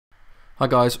Hi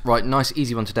guys, right, nice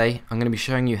easy one today. I'm going to be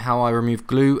showing you how I remove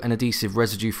glue and adhesive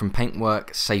residue from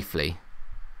paintwork safely.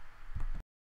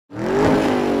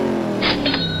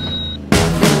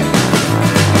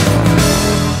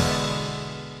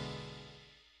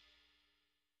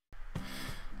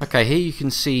 Okay, here you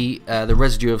can see the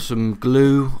residue of some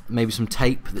glue, maybe some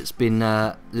tape that's been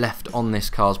left on this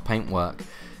car's paintwork.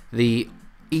 The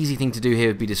easy thing to do here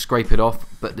would be to scrape it off,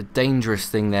 but the dangerous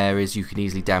thing there is you can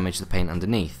easily damage the paint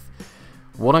underneath.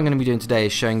 What I'm going to be doing today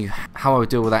is showing you how I would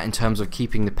deal with that in terms of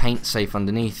keeping the paint safe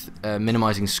underneath,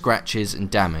 minimizing scratches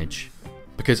and damage.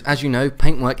 Because as you know,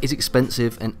 paintwork is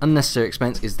expensive and unnecessary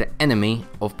expense is the enemy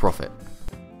of profit.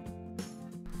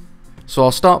 So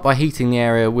I'll start by heating the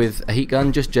area with a heat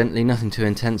gun, just gently, nothing too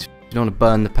intense. You don't want to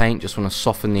burn the paint, just want to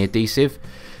soften the adhesive.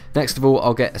 Next of all,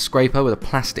 I'll get a scraper with a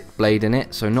plastic blade in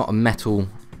it, so not a metal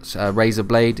razor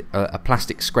blade, a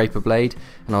plastic scraper blade,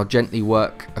 and I'll gently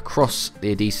work across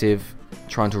the adhesive,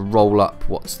 trying to roll up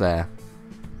what's there.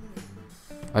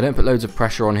 I don't put loads of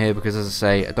pressure on here because, as I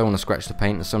say, I don't want to scratch the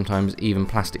paint, and sometimes even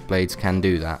plastic blades can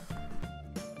do that.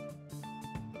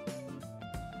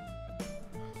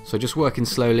 So just working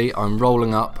slowly, I'm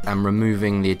rolling up and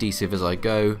removing the adhesive as I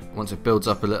go. Once it builds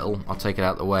up a little, I'll take it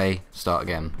out of the way, start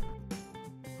again.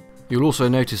 You'll also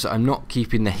notice that I'm not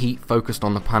keeping the heat focused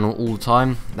on the panel all the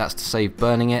time. That's to save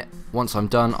burning it. Once I'm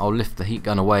done, I'll lift the heat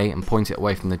gun away and point it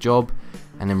away from the job,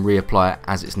 and then reapply it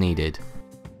as it's needed.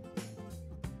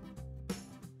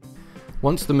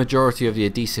 Once the majority of the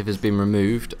adhesive has been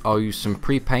removed, I'll use some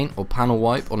pre-paint or panel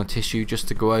wipe on a tissue just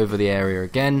to go over the area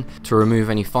again to remove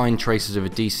any fine traces of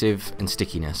adhesive and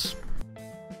stickiness.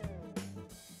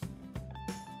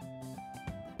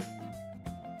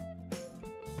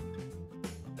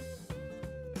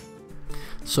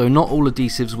 So not all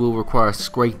adhesives will require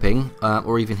scraping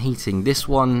or even heating. This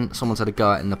one someone's had a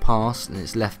go at in the past and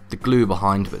it's left the glue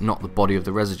behind but not the body of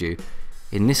the residue.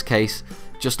 In this case,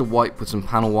 just a wipe with some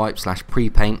panel wipe /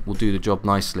 pre-paint will do the job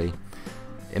nicely.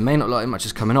 It may not look like much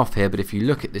is coming off here, but if you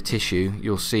look at the tissue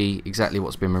you'll see exactly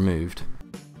what's been removed.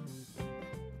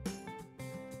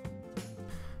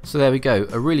 So there we go,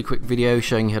 a really quick video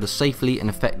showing you how to safely and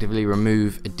effectively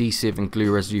remove adhesive and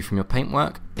glue residue from your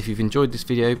paintwork. If you've enjoyed this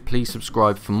video, please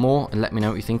subscribe for more and let me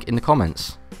know what you think in the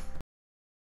comments.